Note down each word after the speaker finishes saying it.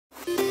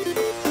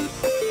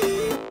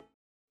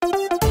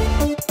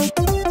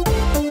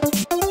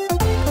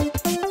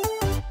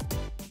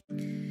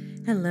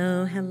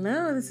Hello,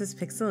 hello, this is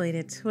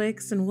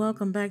PixelatedTwix and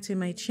welcome back to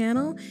my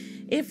channel.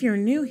 If you're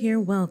new here,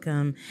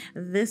 welcome.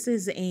 This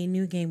is a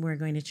new game we're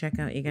going to check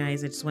out, you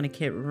guys. I just want to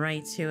get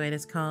right to it.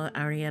 It's called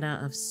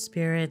Arietta of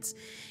Spirits.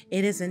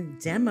 It is in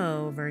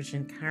demo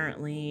version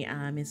currently.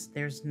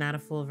 There's not a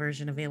full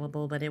version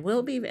available, but it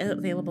will be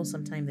available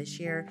sometime this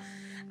year.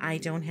 I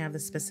don't have the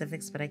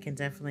specifics, but I can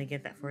definitely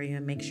get that for you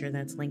and make sure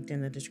that's linked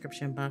in the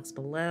description box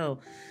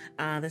below.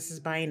 This is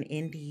by an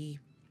indie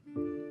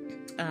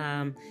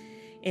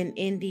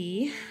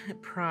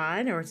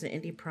prod, or it's an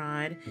indie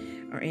prod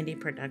or indie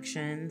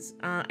productions.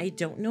 I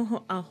don't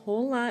know a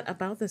whole lot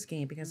about this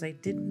game because I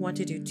didn't want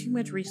to do too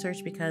much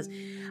research because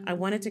I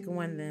wanted to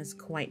go on this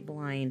quite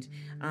blind.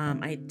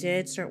 I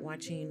did start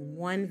watching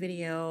one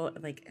video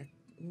like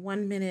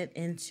 1 minute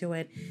into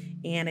it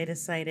and I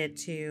decided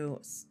to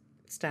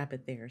stop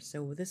it there.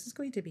 So this is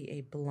going to be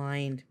a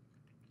blind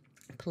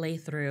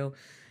playthrough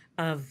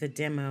of the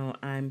demo.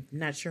 I'm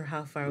not sure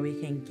how far we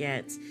can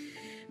get.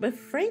 But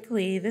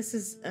frankly, this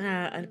is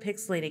a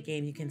pixelated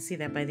game. You can see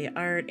that by the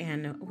art,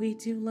 and we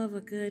do love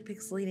a good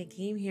pixelated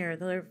game here.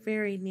 They're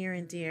very near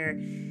and dear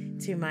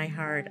to my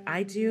heart.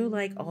 I do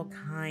like all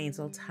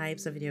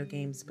types of video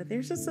games, but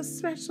there's just a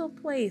special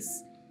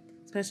place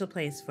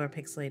for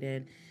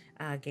pixelated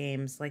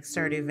games like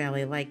Stardew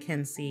Valley, like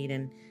Kynseed,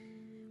 and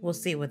we'll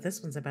see what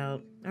this one's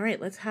about. All right,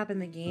 let's hop in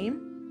the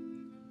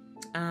game.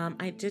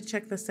 I did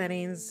check the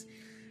settings.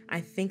 I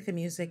think the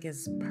music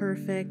is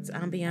perfect.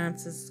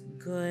 Ambiance is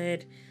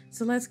good.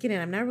 So let's get in.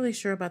 I'm not really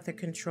sure about the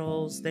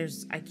controls.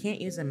 I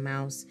can't use a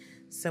mouse,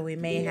 so we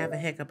may have a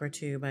hiccup or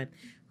two, but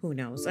who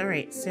knows. All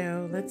right,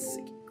 so let's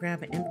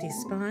grab an empty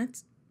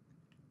spot.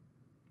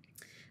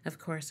 Of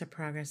course, our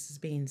progress is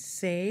being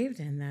saved,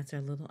 and that's our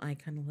little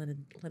icon to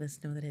let us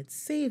know that it's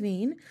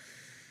saving.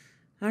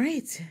 All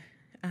right.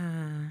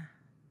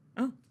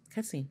 Oh,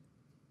 cutscene.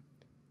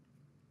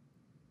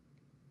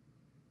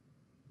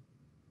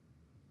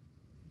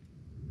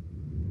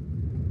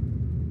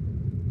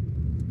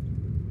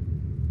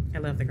 I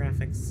love the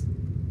graphics.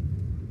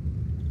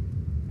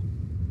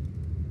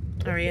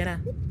 Arietta.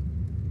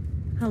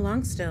 How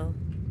long still?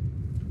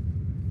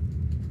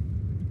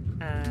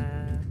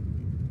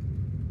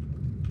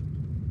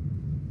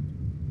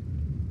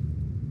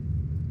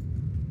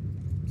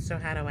 So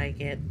how do I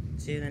get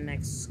to the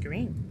next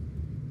screen?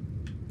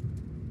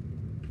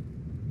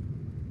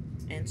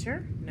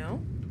 Enter?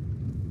 No?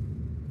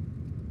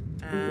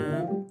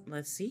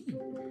 Let's see.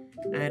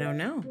 I don't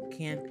know.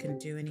 Can't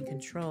do any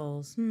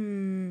controls.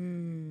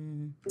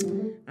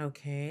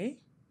 Okay.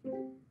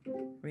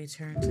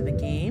 Return to the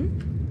game.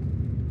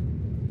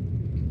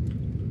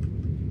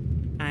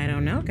 I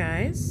don't know,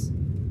 guys.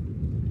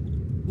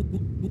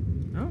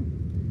 Oh.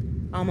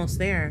 Almost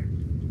there.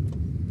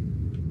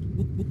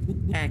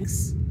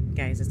 X.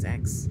 Guys, it's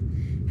X.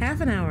 Half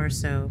an hour or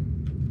so.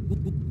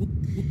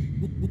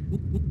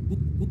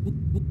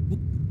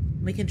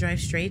 We can drive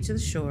straight to the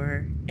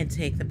shore and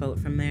take the boat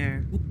from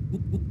there.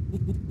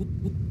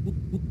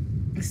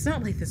 It's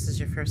not like this is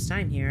your first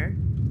time here.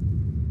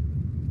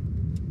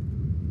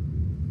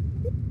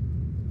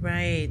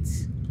 Right.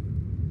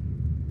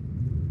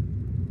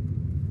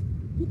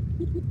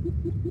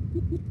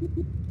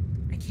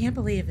 I can't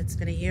believe it's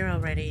been a year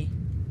already.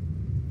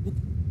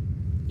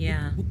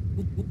 Yeah.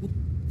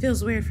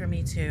 Feels weird for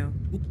me too.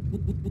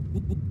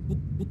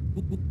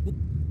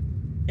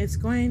 It's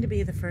going to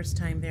be the first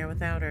time there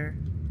without her.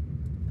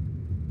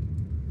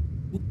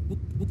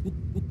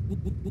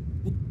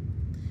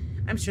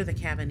 I'm sure the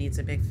cabin needs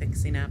a big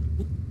fixing up.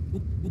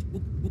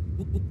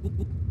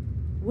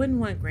 Wouldn't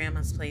want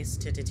Grandma's place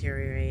to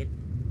deteriorate.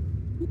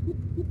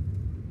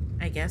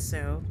 I guess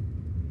so.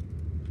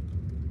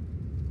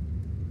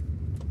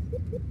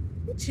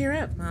 Cheer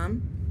up,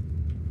 Mom.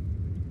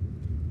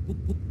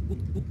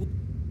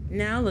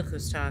 Now look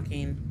who's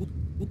talking.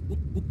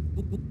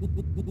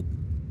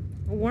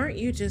 Weren't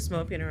you just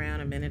moping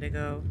around a minute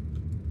ago?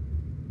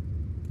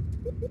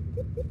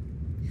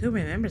 Who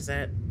remembers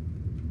that?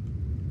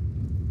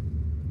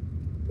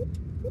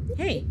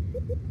 Hey,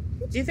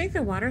 do you think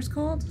the water's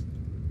cold?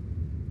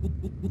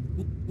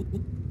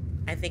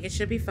 I think it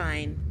should be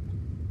fine.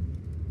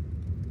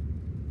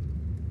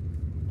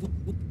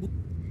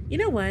 You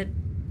know what?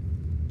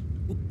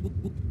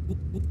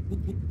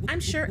 I'm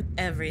sure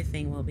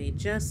everything will be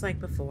just like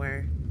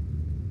before.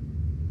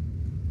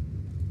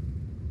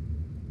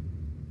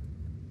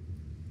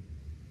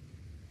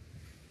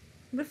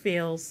 The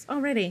feels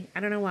already. I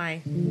don't know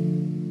why.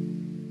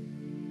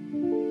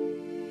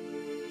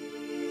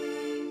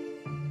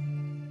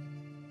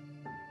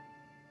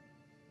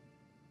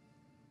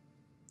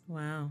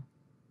 Wow.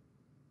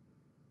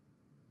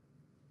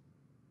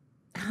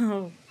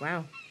 Oh,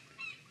 wow.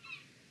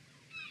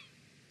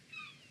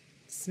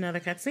 It's another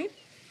cutscene.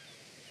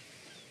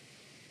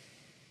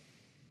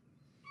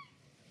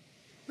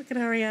 Look at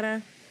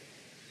Arietta.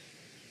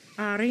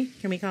 Ari,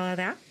 can we call her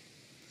that?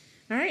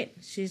 All right,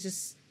 she's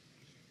just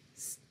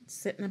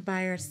sitting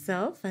by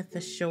herself at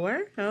the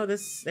shore. Oh,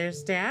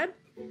 there's Dad.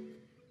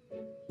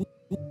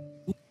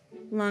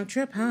 Long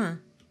trip, huh?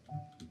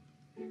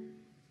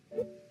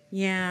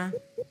 Yeah,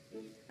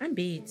 I'm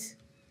beat.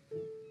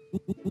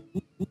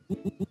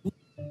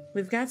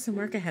 We've got some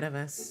work ahead of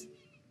us.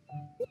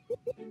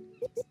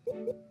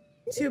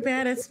 Too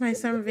bad it's my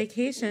summer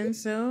vacation,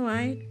 so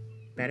I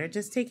better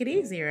just take it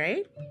easy,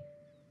 right?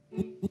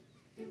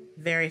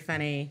 Very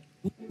funny.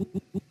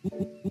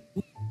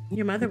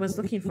 Your mother was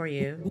looking for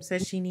you.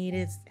 Said she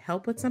needed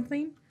help with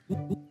something?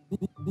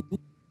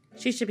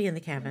 She should be in the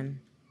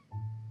cabin.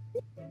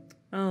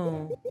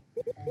 Oh,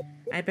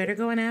 I better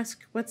go and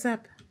ask what's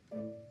up.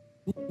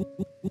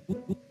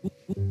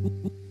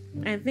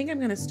 I think I'm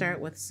gonna start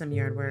with some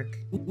yard work.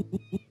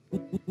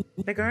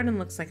 The garden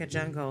looks like a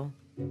jungle.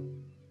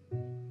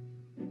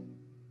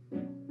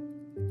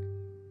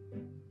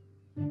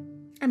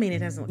 I mean, it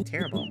doesn't look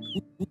terrible.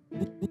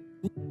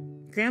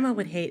 Grandma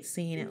would hate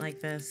seeing it like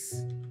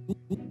this.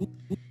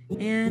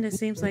 And it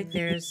seems like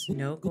there's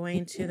no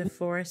going to the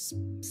forest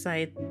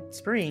side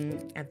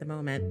spring at the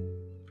moment.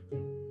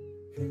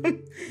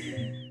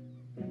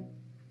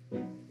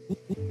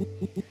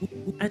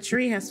 A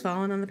tree has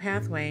fallen on the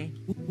pathway.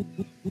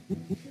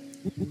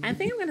 I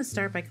think I'm going to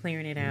start by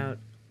clearing it out.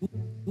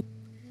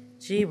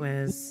 Gee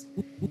whiz.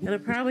 It'll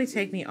probably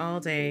take me all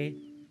day.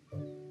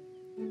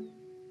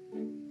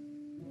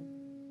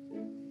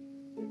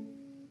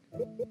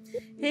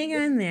 Hang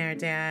on there,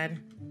 Dad.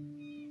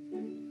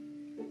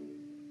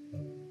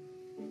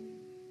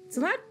 It's a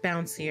lot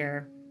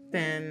bouncier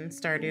than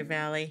Stardew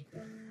Valley.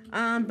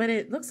 But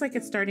it looks like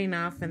it's starting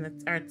off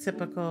in our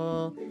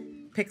typical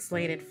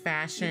pixelated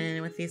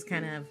fashion with these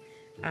kind of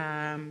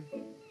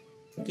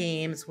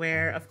games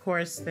where, of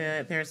course,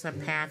 there's a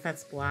path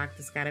that's blocked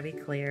that's got to be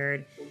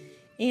cleared.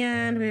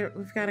 And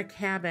we've got a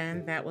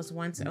cabin that was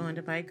once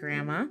owned by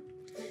Grandma.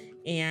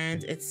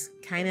 And it's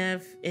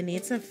it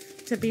needs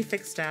to be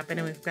fixed up. And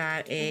then we've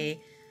got a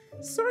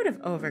sort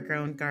of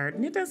overgrown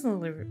garden. It doesn't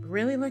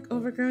really look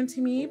overgrown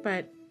to me,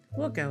 but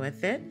we'll go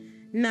with it.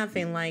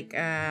 Nothing like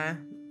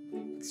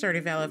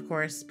Stardew Valley, of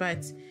course,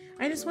 but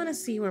I just want to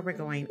see where we're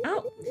going.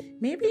 Oh,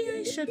 maybe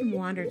I shouldn't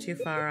wander too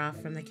far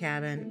off from the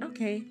cabin.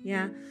 Okay,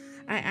 yeah.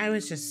 I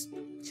was just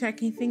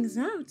checking things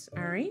out,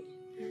 Ari.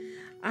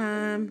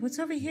 What's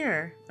over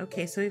here?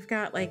 Okay, so we've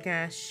got like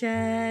a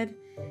shed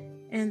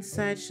and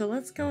such. So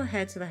let's go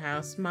ahead to the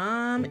house.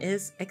 Mom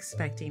is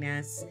expecting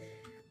us.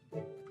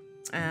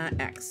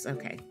 X,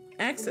 okay.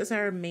 X is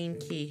our main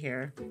key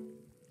here.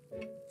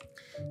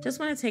 Just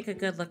want to take a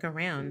good look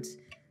around.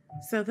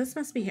 So this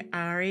must be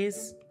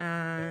Ari's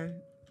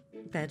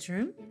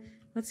bedroom.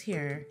 What's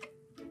here?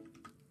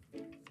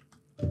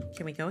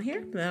 Can we go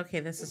here? Okay,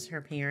 this is her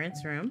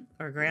parents' room.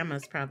 Or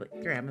grandma's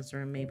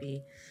room,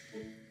 maybe.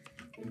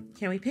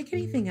 Can we pick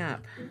anything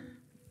up?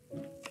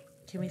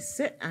 Can we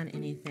sit on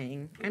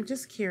anything? I'm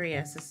just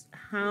curious as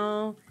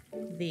how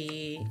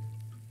the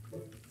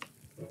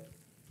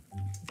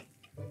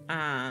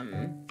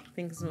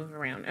things move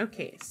around.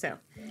 Okay, so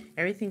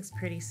everything's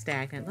pretty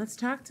stagnant. Let's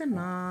talk to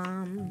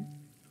Mom.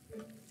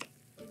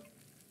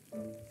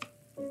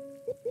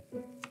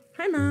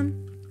 Hi,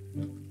 Mom.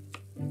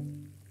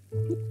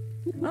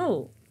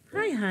 Oh,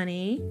 hi,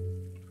 honey.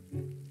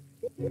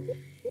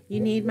 You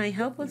need my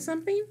help with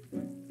something?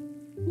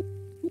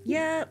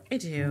 Yeah, I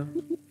do.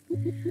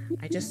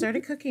 I just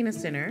started cooking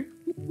us dinner,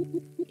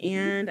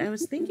 and I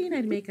was thinking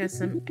I'd make us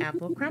some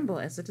apple crumble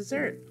as a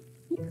dessert.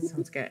 That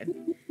sounds good.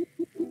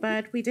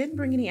 But we didn't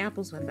bring any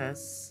apples with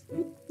us.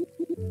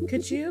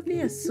 Could you be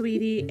a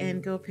sweetie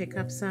and go pick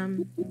up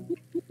some?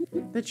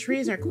 The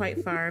trees are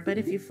quite far, but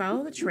if you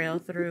follow the trail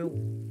through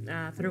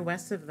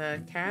west of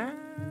the cab...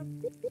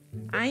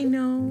 I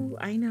know.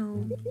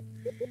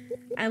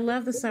 I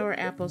love the sour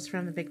apples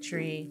from the big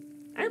tree.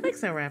 I like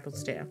sour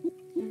apples too.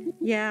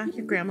 Yeah,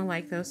 your grandma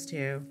liked those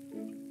too.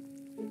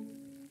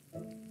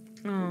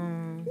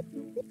 Oh,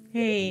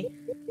 hey,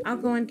 I'll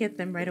go and get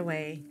them right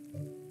away.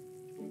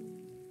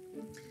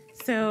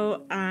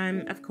 So,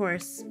 of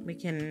course, we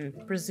can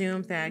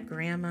presume that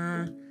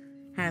Grandma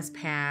has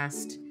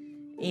passed,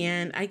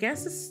 and I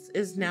guess this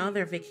is now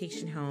their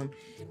vacation home.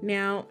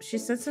 Now, she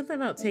said something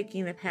about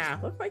taking the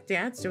path. Looks like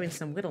Dad's doing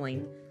some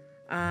whittling.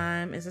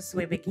 Is this the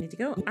way we need to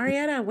go?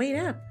 Arietta, wait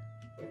up!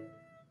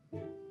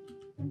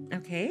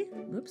 Okay,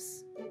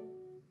 oops.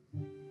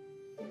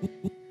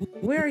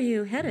 Where are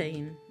you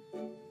heading?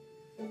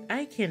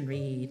 I can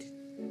read.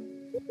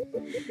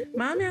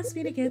 Mom asked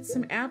me to get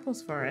some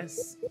apples for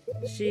us.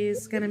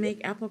 She's gonna make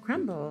apple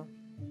crumble.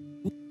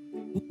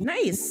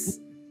 Nice!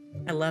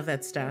 I love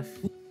that stuff.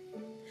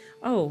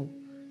 Oh.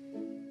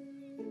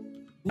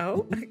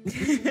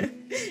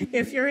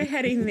 If you're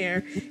heading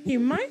there, you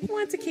might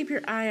want to keep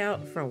your eye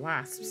out for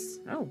wasps.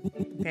 Oh,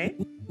 okay.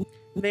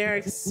 They're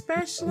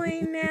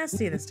especially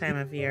nasty this time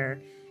of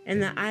year,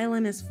 and the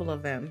island is full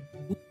of them.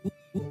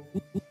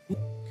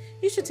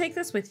 You should take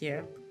this with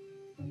you.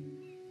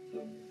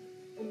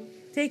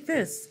 Take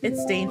this.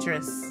 It's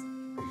dangerous.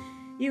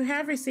 You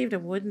have received a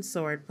wooden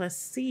sword plus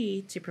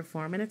C to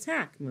perform an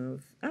attack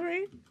move. All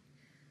right.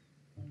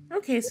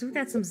 Okay, so we've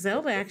got some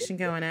Zelda action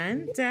going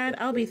on. Dad,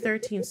 I'll be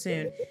 13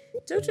 soon.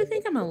 Don't you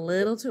think I'm a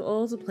little too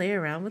old to play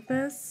around with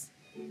this?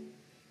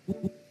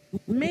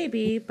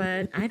 Maybe,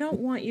 but I don't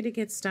want you to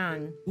get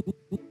stung.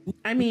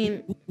 I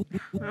mean,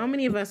 how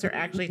many of us are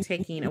actually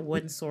taking a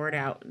wooden sword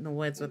out in the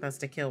woods with us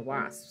to kill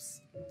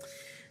wasps?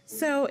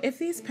 So if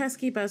these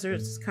pesky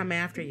buzzards come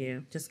after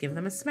you, just give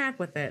them a smack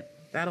with it.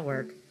 That'll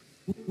work.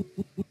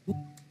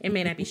 It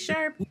may not be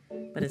sharp,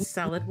 but it's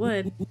solid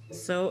wood,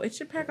 so it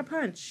should pack a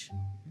punch.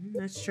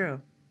 That's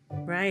true.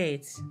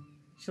 Right.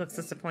 She looks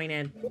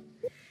disappointed.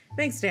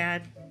 Thanks,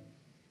 Dad.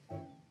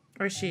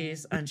 Or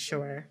she's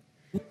unsure.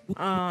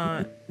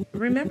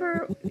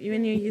 Remember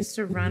when you used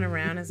to run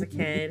around as a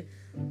kid,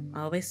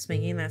 always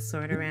swinging that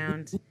sword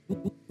around?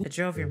 It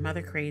drove your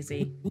mother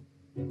crazy.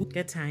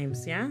 Good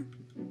times, yeah?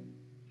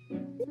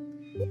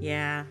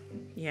 Yeah.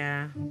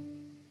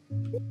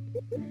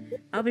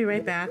 I'll be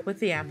right back with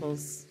the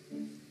apples.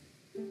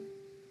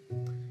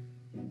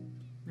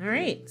 All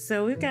right,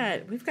 so we've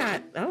got,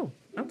 oh,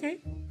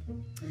 okay.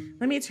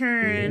 Let me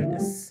turn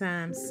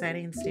some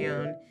settings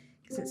down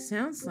because it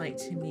sounds like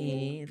to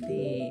me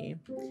the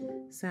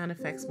sound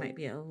effects might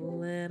be a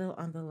little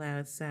on the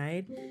loud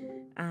side.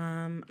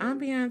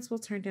 Ambiance will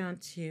turn down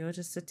to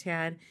just a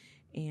tad,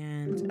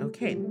 and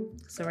okay,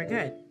 so we're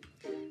good.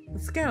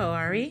 Let's go,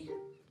 Ari.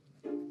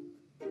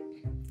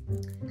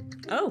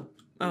 Oh,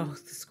 the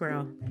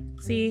squirrel.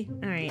 See?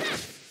 All right.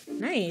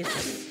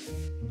 Nice.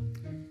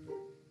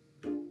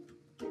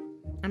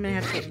 I'm gonna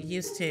have to get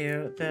used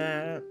to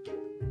the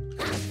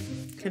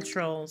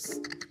controls.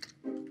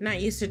 Not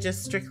used to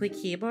just strictly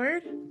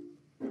keyboard.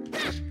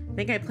 I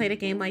think I played a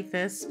game like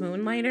this,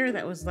 Moonlighter,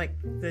 that was like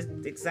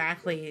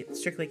exactly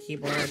strictly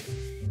keyboard.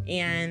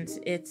 And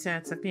it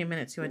took me a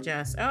minute to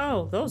adjust.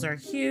 Oh, those are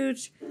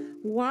huge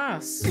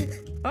wasps.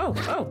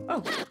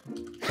 Oh.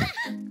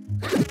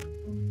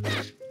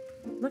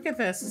 Look at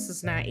this. This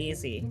is not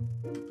easy.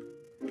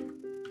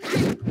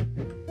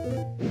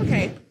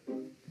 Okay.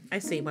 I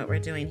see what we're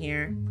doing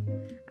here.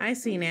 I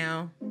see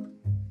now.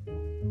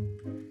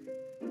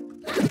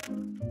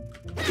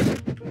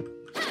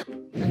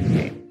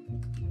 Okay.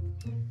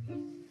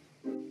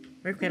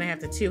 We're gonna have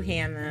to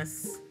two-hand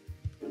this.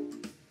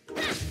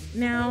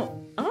 Now,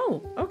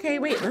 oh, okay,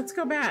 wait, let's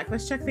go back.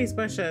 Let's check these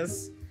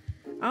bushes.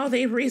 Oh,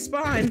 they've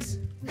respawned.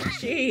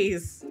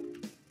 Jeez.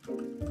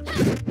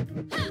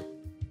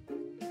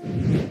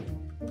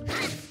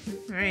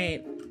 All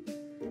right.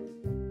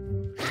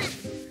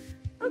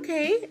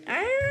 Okay,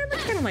 I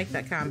kind of like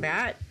that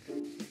combat.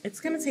 It's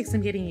gonna take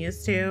some getting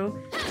used to,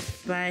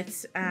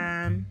 but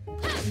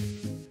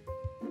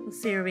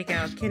let's see where we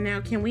go.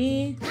 Can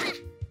we?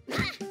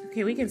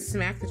 Okay, we can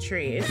smack the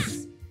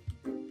trees.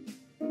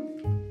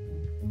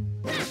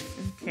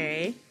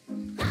 Okay.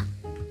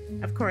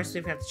 Of course,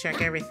 we have to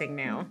check everything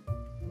now.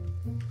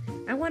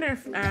 I wonder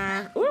if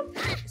ooh,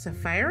 it's a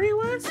fiery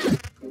wasp.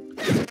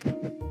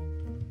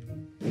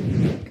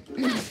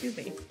 Excuse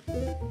me.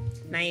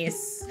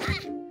 Nice.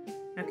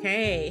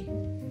 Okay.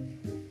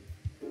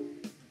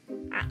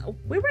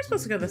 We were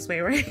supposed to go this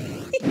way, right?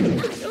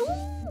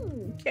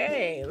 Ooh,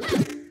 okay.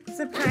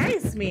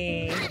 Surprise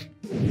me.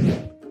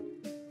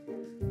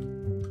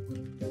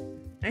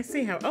 I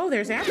see how... Oh,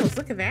 there's apples.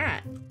 Look at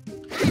that.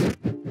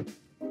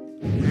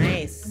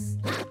 Nice.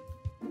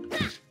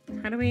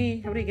 How do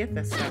we get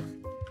this stuff?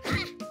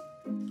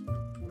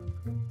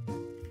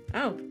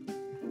 Oh.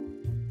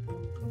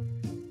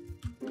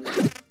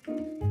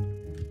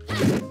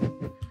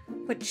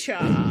 Cha.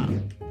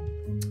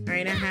 All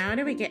right, now how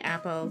do we get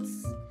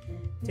apples?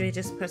 Do we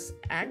just press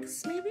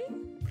X, maybe?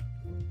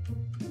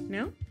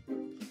 No?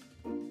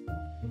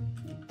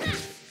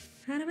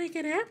 How do we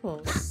get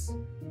apples?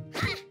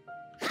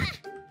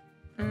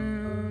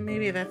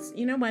 Maybe that's...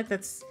 You know what?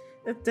 That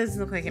doesn't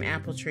look like an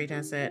apple tree,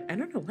 does it? I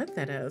don't know what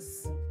that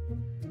is.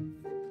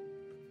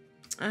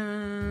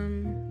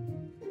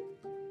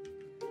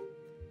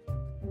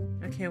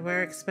 Okay,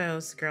 we're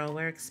exposed, girl.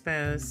 We're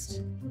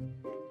exposed.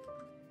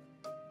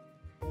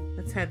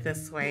 Let's head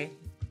this way.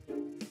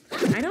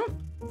 I don't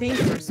think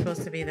we're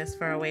supposed to be this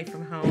far away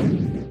from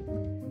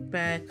home,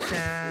 but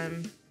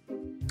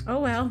oh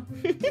well.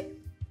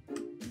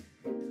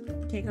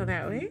 Can't go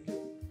that way.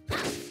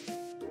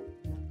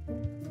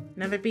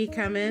 Another bee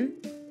coming.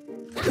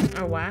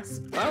 Or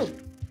wasp. Oh.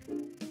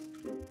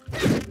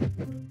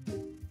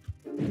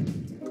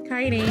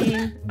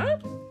 Kiting. Oh.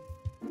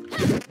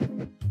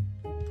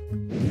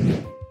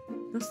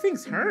 Those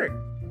things hurt.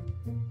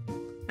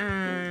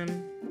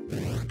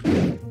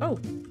 Oh.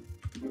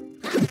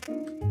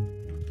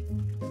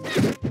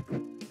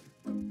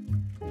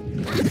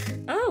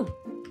 Oh.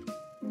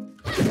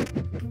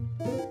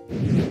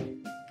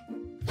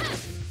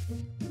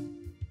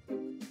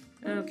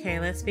 Okay,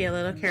 let's be a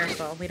little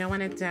careful. We don't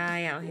want to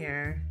die out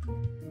here.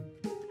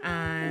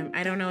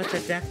 I don't know what the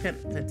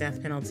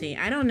death penalty.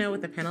 I don't know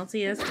what the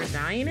penalty is for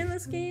dying in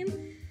this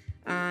game.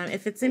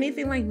 If it's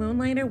anything like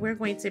Moonlighter, we're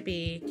going to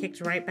be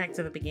kicked right back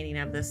to the beginning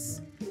of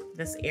this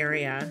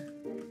area.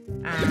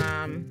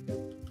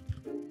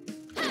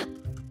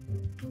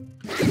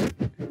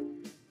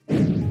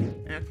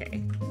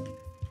 Okay.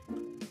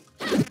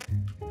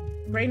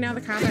 Right now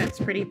the combat's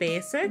pretty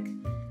basic,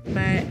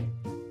 but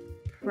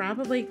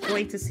probably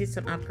going to see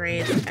some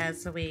upgrades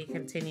as we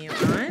continue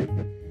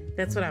on.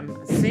 That's what I'm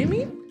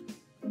assuming.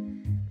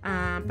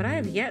 But I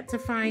have yet to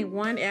find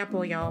one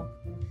apple, y'all.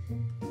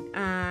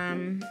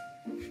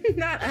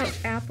 Not an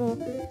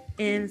apple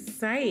in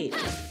sight.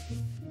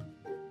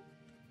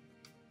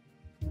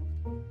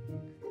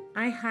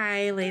 I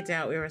highly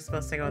doubt we were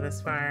supposed to go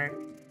this far.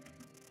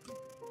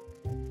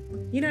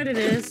 You know what it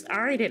is?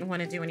 Ari didn't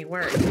want to do any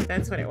work.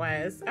 That's what it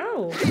was.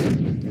 Oh,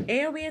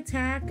 AoE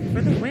attack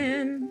for the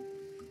win.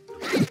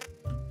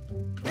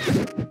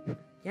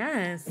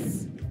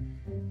 Yes.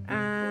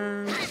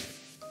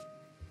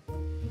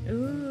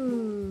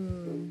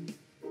 Ooh.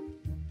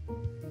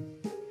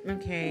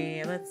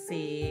 Okay, let's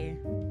see.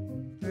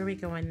 Where are we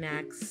going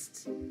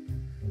next?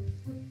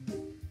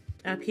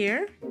 Up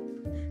here?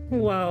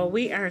 Whoa,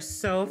 we are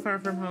so far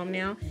from home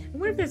now. I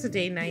wonder if there's a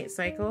day-night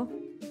cycle.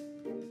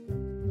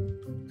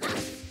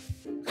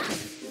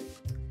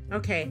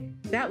 Okay,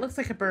 that looks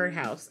like a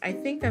birdhouse. I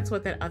think that's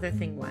what that other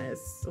thing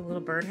was. A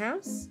little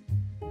birdhouse?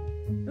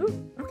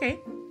 Ooh, okay.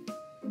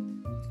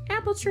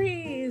 Apple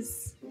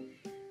trees!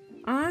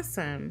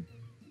 Awesome.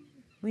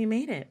 We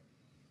made it.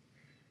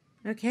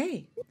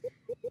 Okay.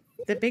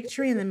 The big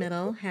tree in the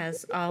middle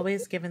has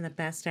always given the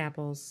best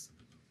apples.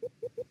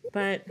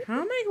 But how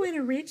am I going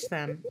to reach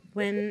them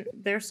when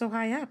they're so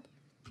high up?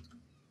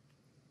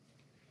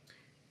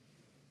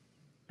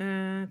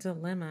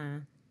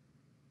 Dilemma.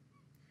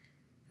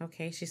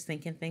 Okay, she's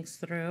thinking things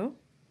through.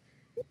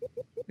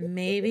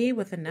 Maybe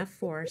with enough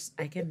force,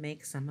 I can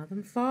make some of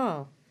them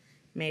fall.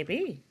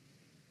 Maybe.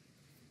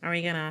 Are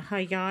we gonna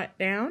yacht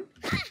down?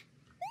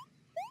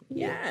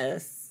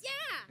 Yes.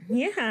 Yeah.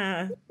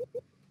 Yeah.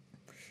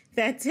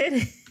 That did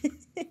it.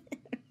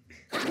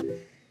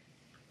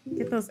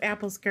 Get those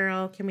apples,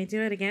 girl. Can we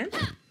do it again?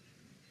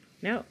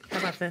 Nope. How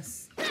about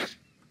this?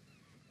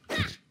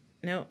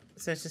 Nope.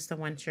 So it's just the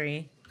one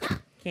tree.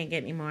 Can't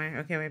get any more.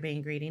 Okay, we're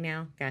being greedy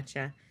now.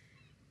 Gotcha.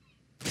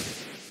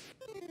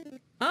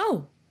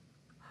 Oh!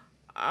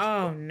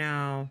 Oh,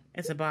 no.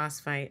 It's a boss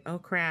fight. Oh,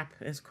 crap.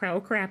 Oh,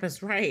 crap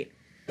is right.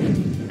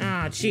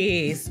 Oh,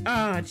 jeez.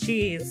 Oh,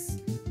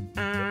 jeez.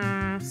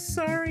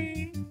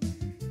 Sorry.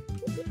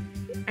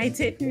 I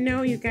didn't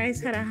know you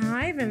guys had a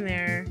hive in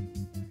there.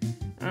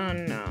 Oh,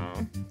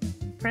 no.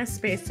 Press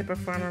space to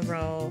perform a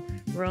roll.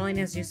 Rolling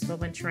is useful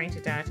when trying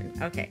to dodge.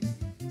 Okay.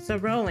 So,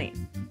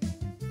 rolling.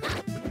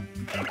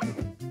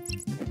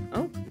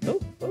 Oh, oh,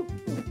 oh.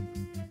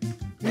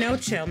 No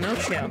chill, no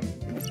chill.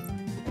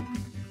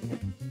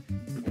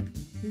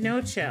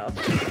 No chill.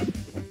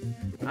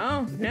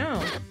 Oh,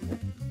 no.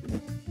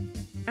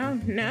 Oh,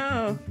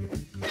 no.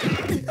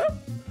 Oh.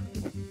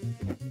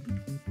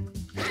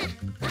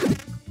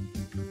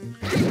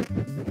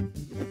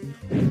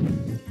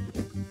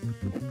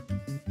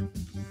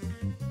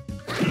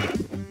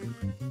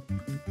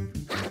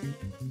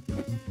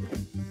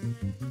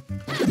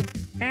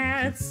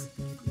 Ads.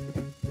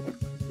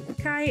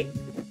 Kite.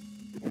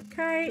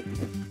 Kite.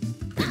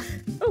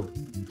 Oh.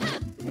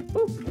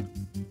 Oh.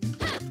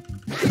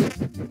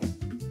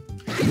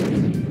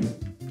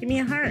 Give me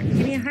a heart.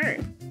 Give me a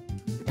heart.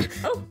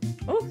 Oh.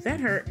 Oh, that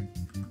hurt.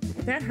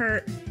 That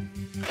hurt.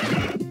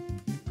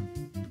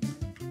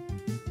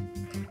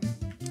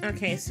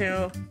 Okay,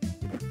 so...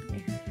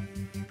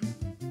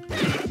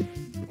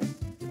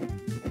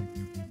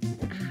 Oh,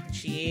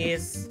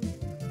 jeez.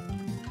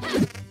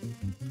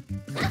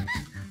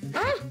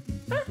 Oh!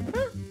 Oh!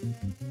 Oh!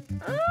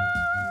 Oh!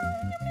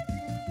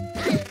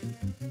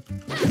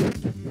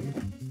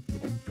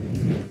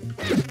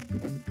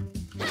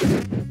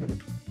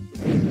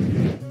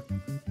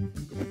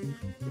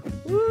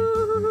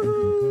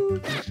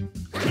 Woo!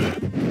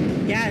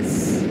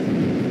 Yes!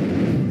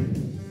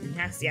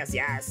 Yes, yes,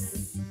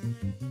 yes!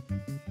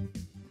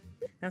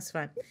 That's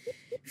fun.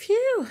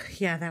 Phew!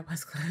 Yeah, that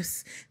was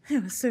close.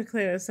 That was so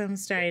close. I'm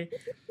starting.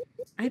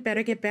 I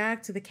better get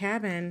back to the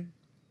cabin.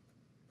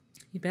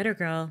 You better,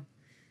 girl.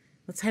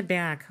 Let's head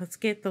back. Let's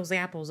get those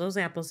apples. Those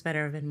apples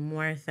better have been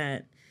worth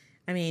it.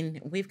 I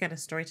mean, we've got a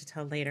story to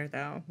tell later,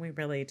 though. We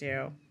really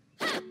do.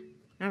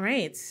 All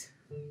right.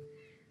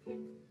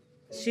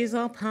 She's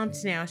all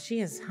pumped now. She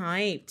is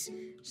hyped.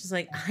 She's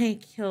like, I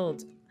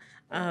killed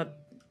a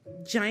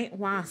giant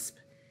wasp.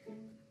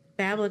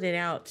 Babbled it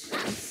out.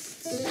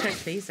 Let's check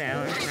these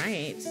out.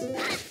 Right.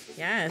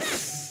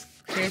 Yes.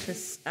 Clear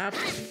this up.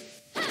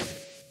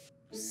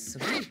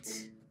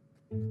 Sweet.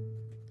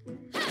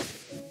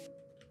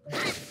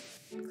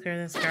 Clear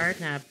this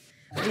garden up.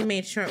 We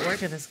made short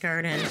work of this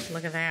garden.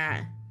 Look at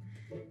that.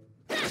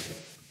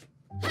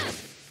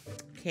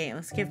 Okay,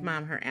 let's give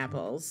Mom her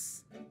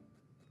apples.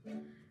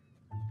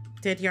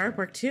 Did yard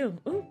work too.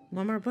 Ooh,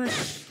 one more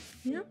bush.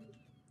 Yep.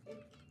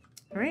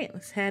 All right,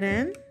 let's head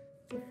in.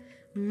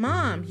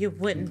 Mom, you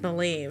wouldn't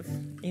believe.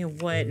 You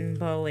wouldn't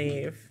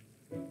believe.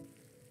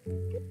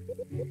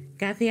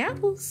 Got the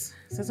apples.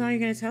 So that's all you're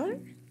gonna tell her?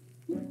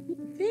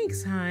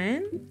 Thanks,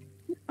 hon.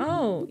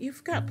 Oh,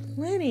 you've got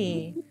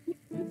plenty.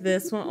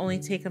 This will only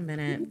take a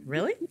minute.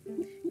 Really?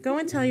 Go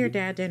and tell your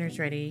dad dinner's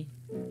ready.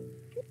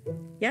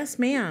 Yes,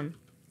 ma'am.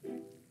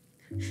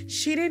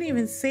 She didn't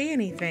even say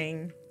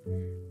anything.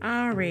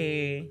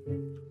 Ari,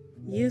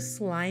 you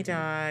sly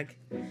dog.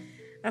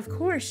 Of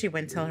course she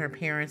wouldn't tell her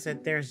parents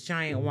that there's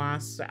giant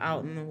wasps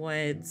out in the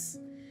woods.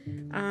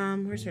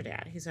 Where's her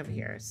dad? He's over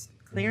here.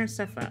 Clearing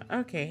stuff up.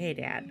 Okay, hey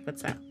dad,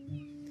 what's up?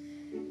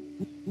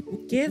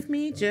 Give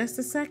me just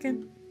a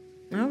second.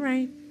 All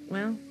right,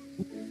 well.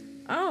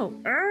 Oh,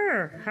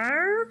 her.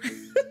 Her.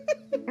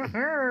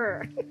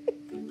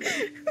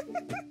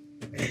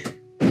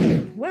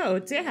 Whoa,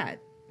 dad.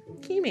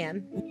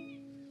 Keyman.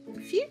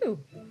 Phew.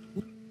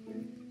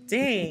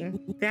 Dang,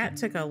 that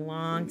took a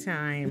long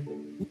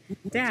time.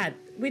 Dad,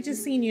 we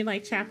just seen you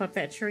like chop up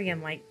that tree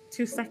in like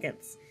 2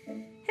 seconds.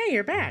 Hey,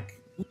 you're back.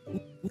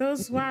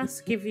 Those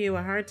wasps give you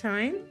a hard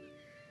time?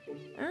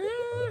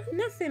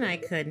 Nothing I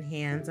couldn't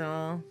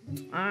handle.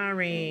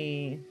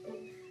 Ari.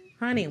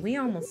 Honey, we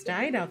almost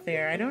died out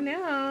there. I don't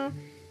know.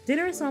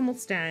 Dinner's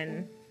almost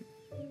done.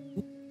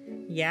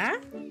 Yeah?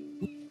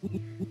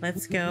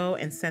 Let's go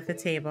and set the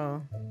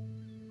table.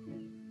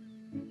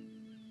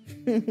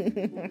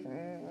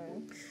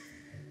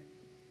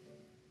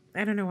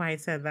 I don't know why I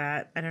said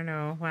that. I don't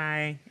know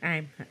why.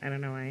 I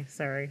don't know why.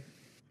 Sorry.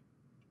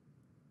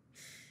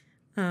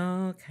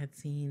 Oh,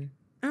 cutscene.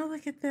 Oh,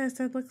 look at this.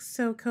 That looks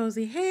so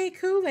cozy. Hey,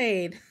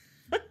 Kool-Aid.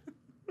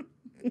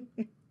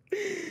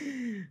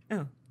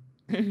 Oh.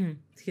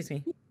 Excuse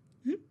me.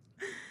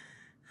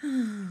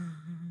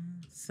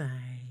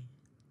 Sigh.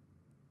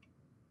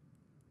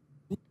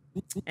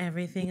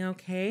 Everything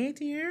okay,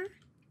 dear?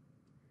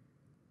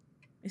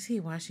 Is he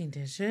washing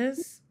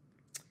dishes?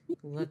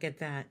 Look at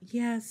that.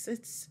 Yes,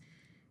 it's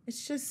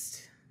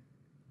just...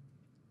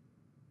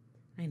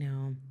 I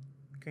know.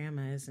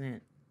 Grandma, isn't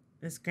it?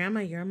 Is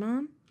Grandma your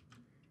mom?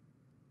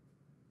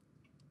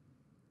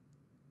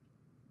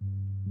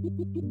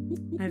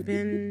 I've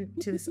been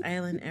to this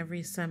island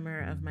every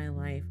summer of my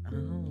life.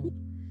 Oh.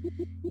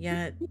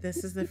 Yet,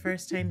 this is the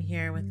first time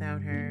here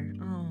without her.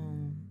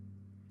 Oh.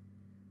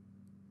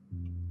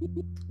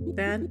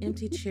 That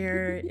empty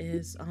chair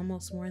is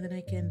almost more than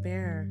I can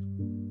bear.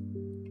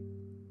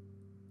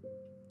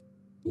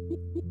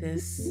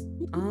 This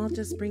all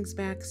just brings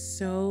back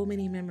so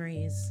many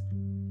memories.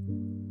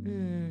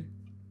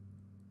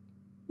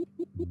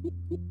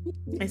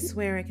 I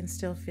swear I can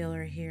still feel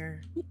her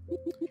here.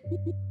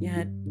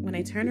 Yet, when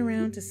I turn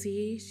around to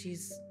see,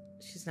 she's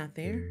not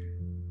there.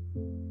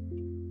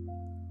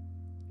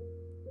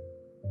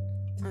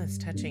 Oh, it's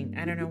touching.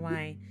 I don't know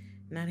why.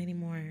 Not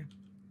anymore.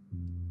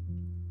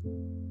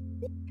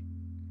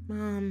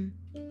 Mom.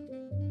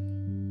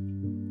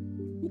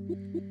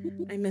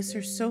 I miss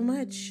her so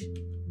much.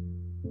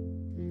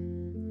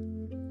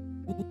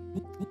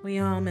 We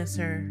all miss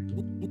her.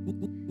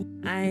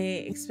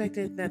 I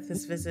expected that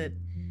this visit...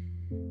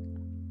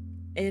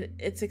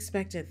 It's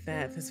expected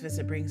that this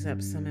visit brings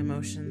up some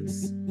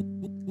emotions.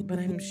 But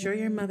I'm sure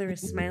your mother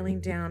is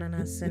smiling down on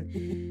us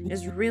and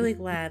is really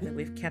glad that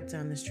we've kept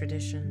on this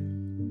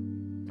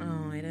tradition.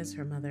 Oh, it is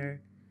her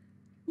mother.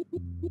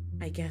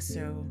 I guess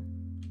so.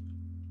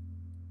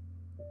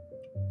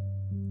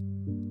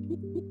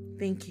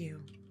 Thank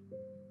you.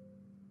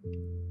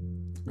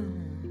 Oh.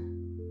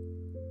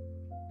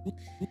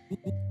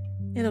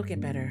 It'll get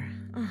better.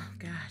 Oh,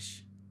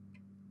 gosh.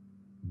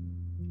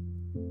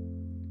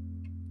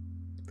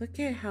 Look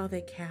at how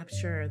they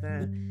capture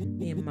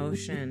the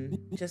emotion.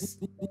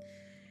 Just,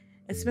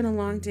 it's been a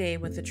long day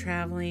with the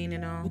traveling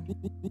and all.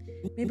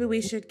 Maybe we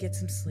should get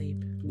some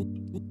sleep.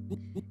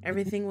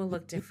 Everything will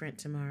look different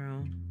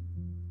tomorrow.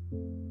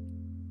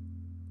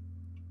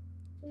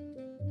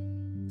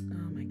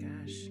 Oh my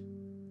gosh.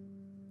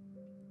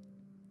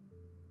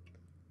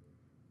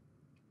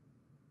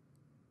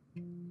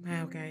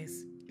 Wow,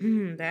 guys.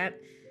 That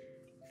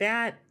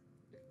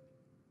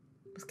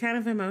was kind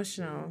of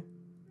emotional.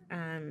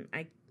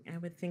 I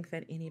would think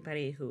that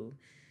anybody who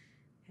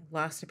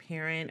lost a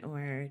parent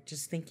or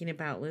just thinking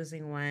about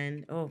losing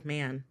one, oh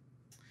man.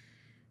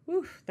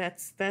 Whew,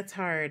 that's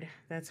hard.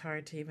 That's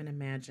hard to even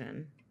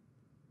imagine.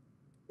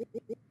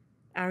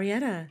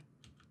 Arietta.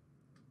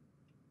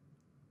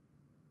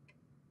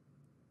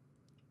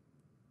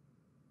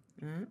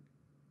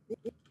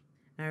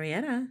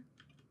 Arietta.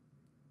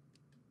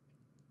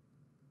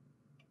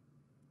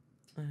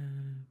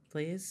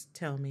 Please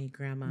tell me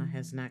Grandma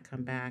has not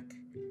come back.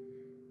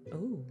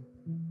 Oh.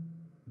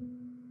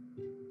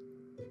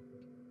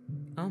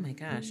 Oh my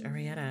gosh,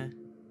 Arietta.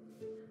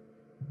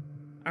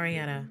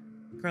 Arietta.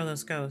 Girl,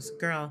 those ghosts.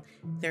 Girl,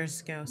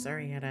 there's ghosts.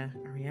 Arietta.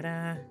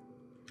 Arietta.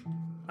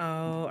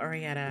 Oh,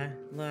 Arietta.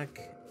 Look.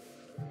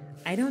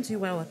 I don't do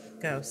well with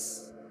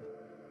ghosts.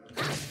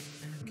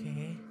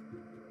 Okay.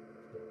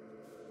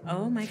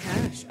 Oh my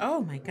gosh.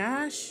 Oh my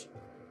gosh.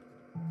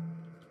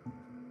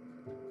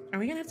 Are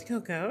we gonna have to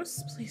kill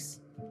ghosts? Please.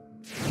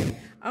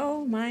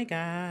 Oh my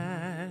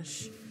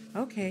gosh.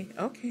 Okay,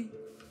 okay.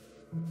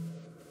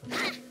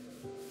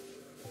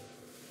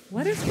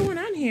 What is going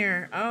on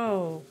here?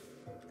 Oh,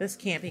 this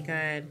can't be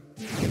good.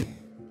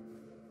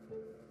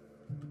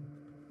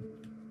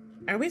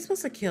 Are we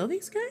supposed to kill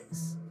these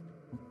guys?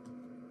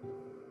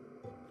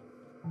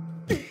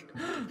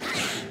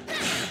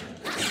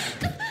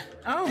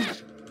 Oh.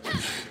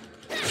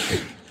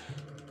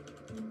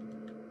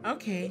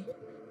 Okay.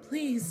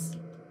 Please.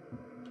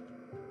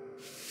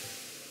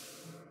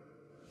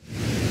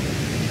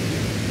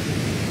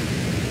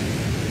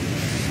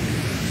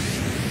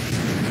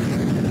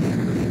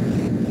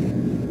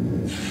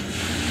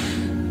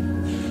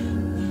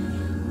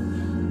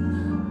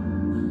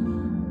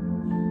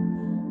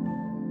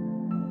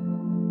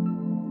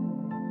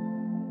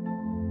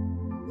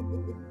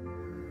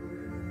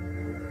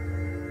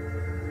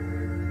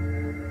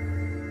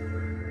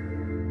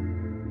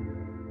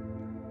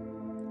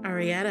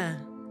 Arietta.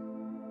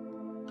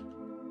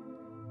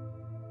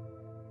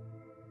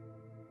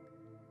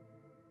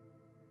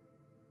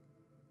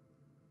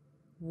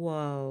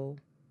 Whoa.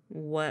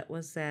 What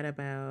was that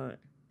about?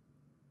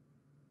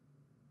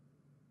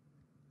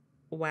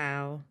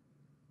 Wow.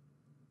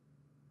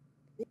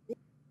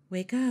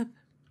 Wake up.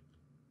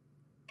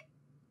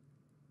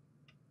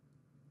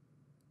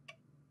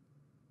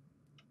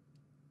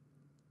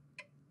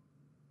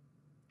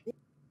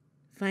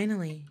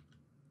 Finally.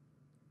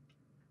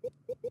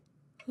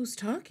 Who's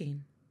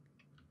talking?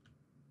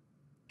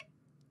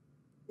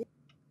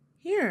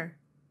 Here.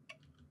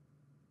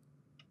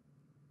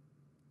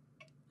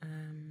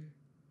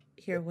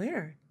 Here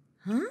where?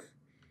 Huh?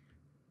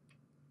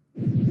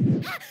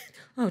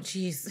 Oh,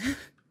 jeez.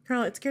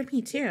 Girl, it scared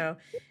me too.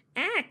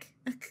 Ack!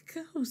 A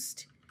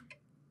ghost.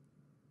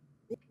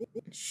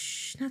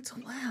 Shh, not so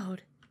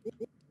loud.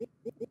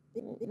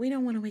 We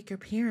don't want to wake your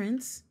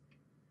parents.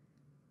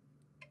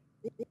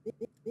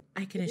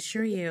 I can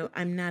assure you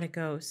I'm not a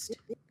ghost.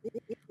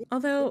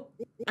 Although,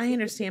 I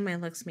understand my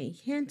looks may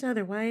hint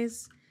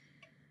otherwise.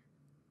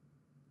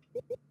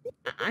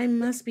 I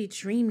must be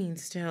dreaming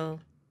still.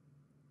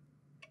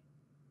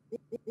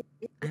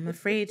 I'm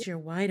afraid you're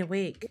wide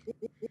awake.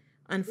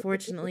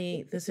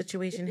 Unfortunately, the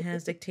situation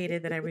has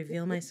dictated that I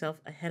reveal myself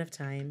ahead of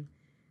time.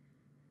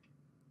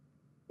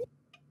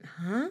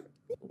 Huh?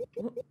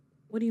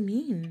 What do you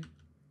mean?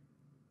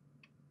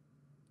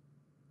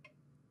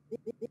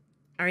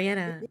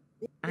 Arietta,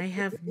 I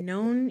have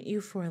known you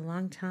for a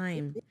long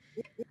time.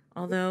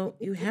 Although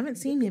you haven't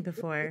seen me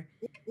before,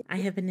 I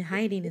have been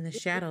hiding in the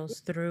shadows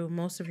through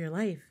most of your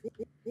life.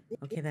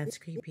 Okay, that's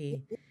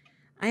creepy.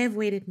 I have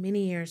waited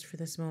many years for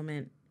this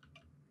moment.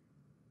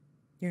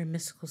 You're a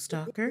mystical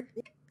stalker?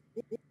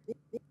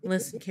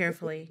 Listen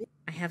carefully.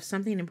 I have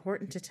something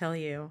important to tell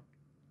you.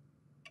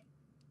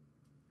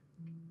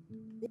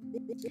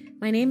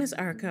 My name is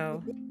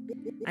Arco.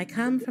 I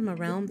come from a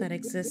realm that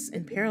exists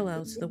in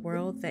parallel to the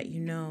world that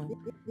you know.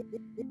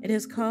 It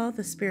is called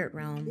the Spirit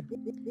Realm.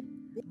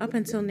 Up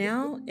until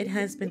now, it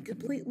has been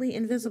completely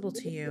invisible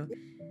to you,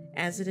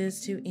 as it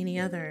is to any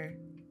other.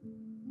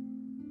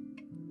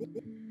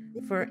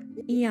 For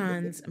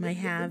eons, my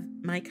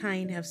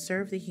kind have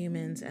served the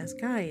humans as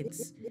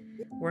guides,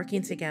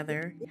 working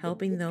together,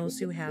 helping those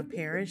who have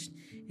perished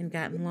and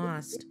gotten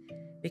lost,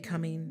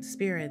 becoming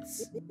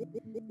spirits.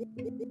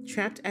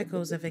 Trapped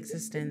echoes of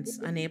existence,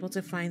 unable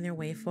to find their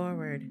way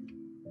forward.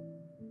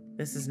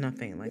 This is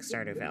nothing like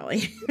Stardew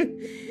Valley.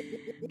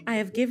 I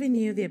have given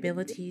you the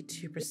ability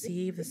to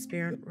perceive the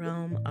spirit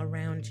realm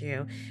around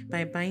you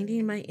by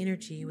binding my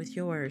energy with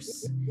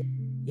yours.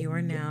 You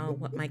are now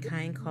what my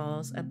kind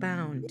calls a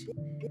bound.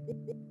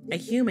 A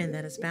human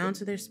that is bound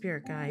to their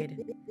spirit guide,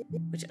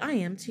 which I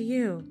am to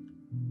you.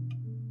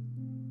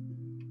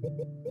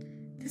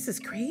 This is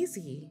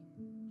crazy.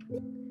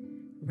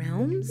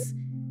 Realms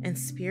and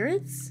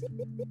spirits?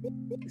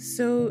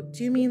 So,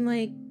 do you mean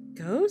like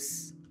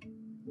ghosts?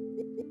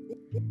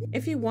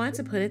 If you want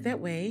to put it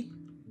that way.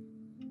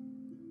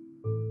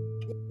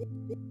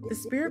 The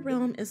spirit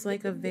realm is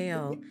like a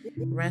veil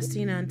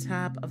resting on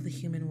top of the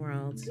human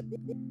world.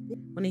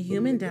 When a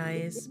human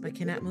dies but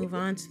cannot move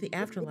on to the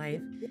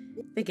afterlife,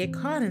 they get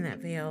caught in that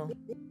veil.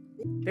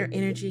 Their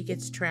energy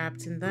gets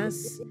trapped and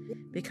thus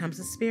becomes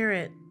a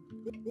spirit.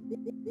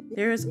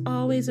 There is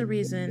always a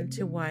reason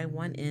to why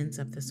one ends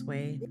up this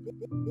way.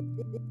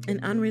 An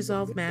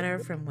unresolved matter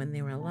from when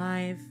they were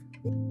alive,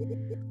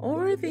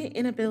 or the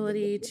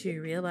inability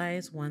to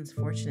realize one's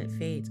unfortunate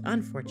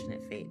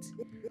fate.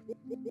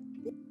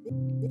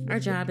 Our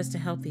job is to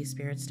help these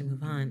spirits to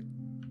move on.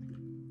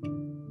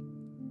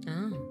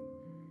 Oh.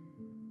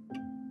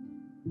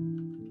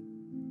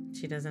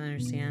 She doesn't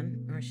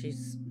understand, or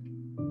she's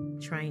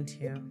trying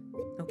to.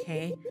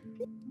 Okay.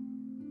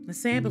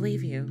 Let's say I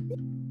believe you.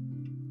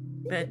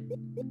 But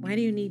why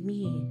do you need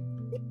me?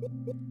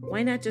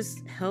 Why not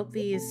just help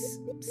these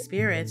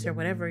spirits or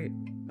whatever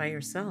by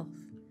yourself?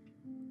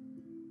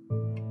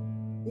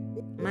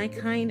 My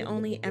kind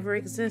only ever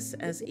exists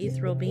as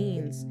ethereal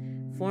beings,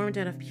 formed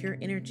out of pure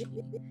energy.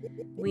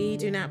 We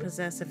do not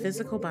possess a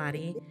physical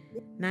body,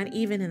 not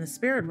even in the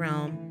spirit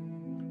realm.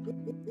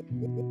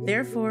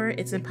 Therefore,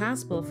 it's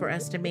impossible for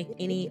us to make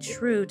any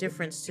true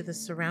difference to the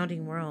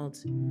surrounding world.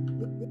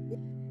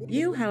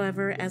 You,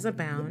 however, as a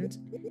bound,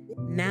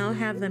 now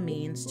have the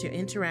means to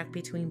interact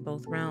between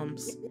both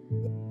realms,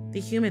 the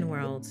human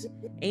world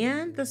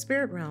and the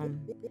spirit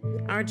realm.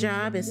 Our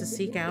job is to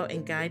seek out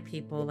and guide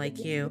people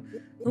like you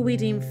who we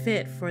deem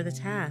fit for the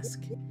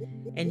task.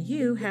 and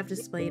you have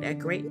displayed a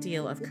great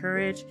deal of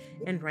courage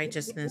and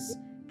righteousness,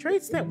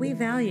 traits that we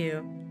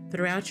value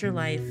throughout your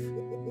life.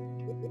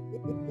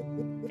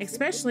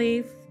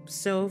 Especially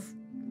so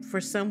for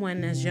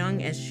someone as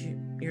young as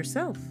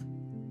yourself.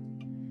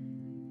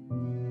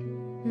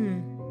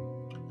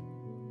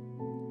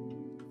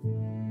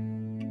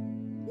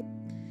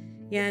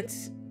 Yet,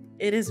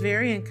 it is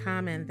very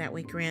uncommon that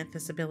we grant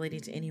this ability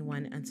to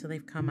anyone until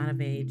they've come out of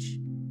age.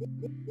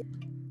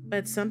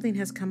 But something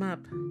has come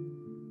up.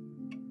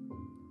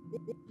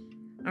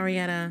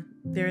 Arietta,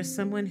 there is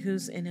someone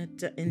who's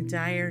in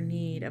dire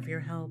need of your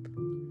help.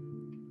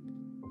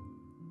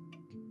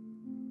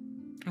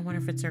 I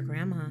wonder if it's her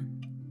grandma.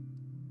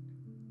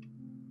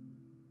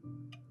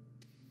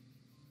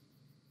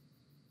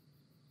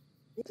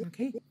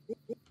 Okay.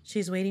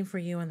 She's waiting for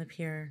you on the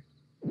pier.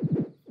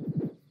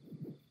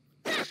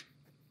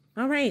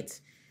 All right.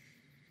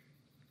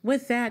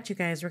 With that, you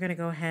guys, we're going to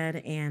go ahead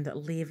and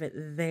leave it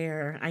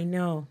there. I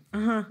know,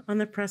 on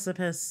the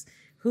precipice.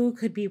 Who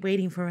could be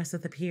waiting for us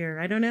at the pier?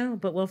 I don't know,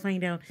 but we'll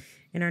find out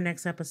in our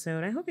next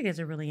episode. I hope you guys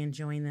are really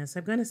enjoying this.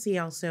 I'm going to see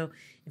also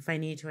if I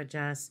need to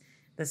adjust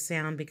the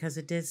sound because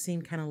it did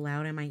seem kind of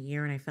loud in my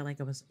ear and I felt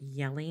like I was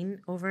yelling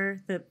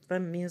over the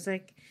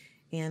music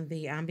and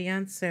the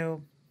ambience.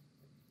 So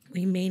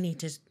we may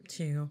need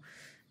to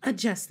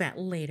adjust that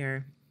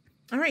later.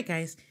 All right,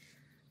 guys.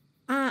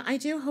 I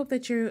do hope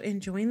that you're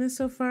enjoying this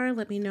so far.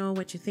 Let me know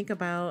what you think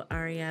about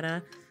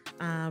Arietta,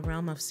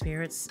 Realm of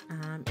Spirits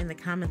in the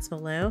comments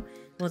below.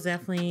 We'll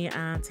definitely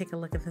take a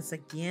look at this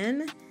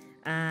again.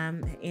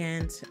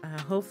 And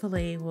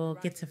hopefully we'll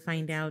get to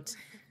find out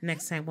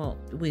next time. Well,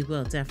 we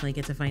will definitely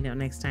get to find out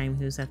next time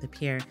who's at the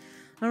pier.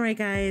 All right,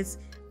 guys.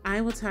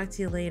 I will talk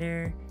to you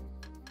later.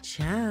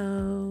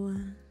 Ciao.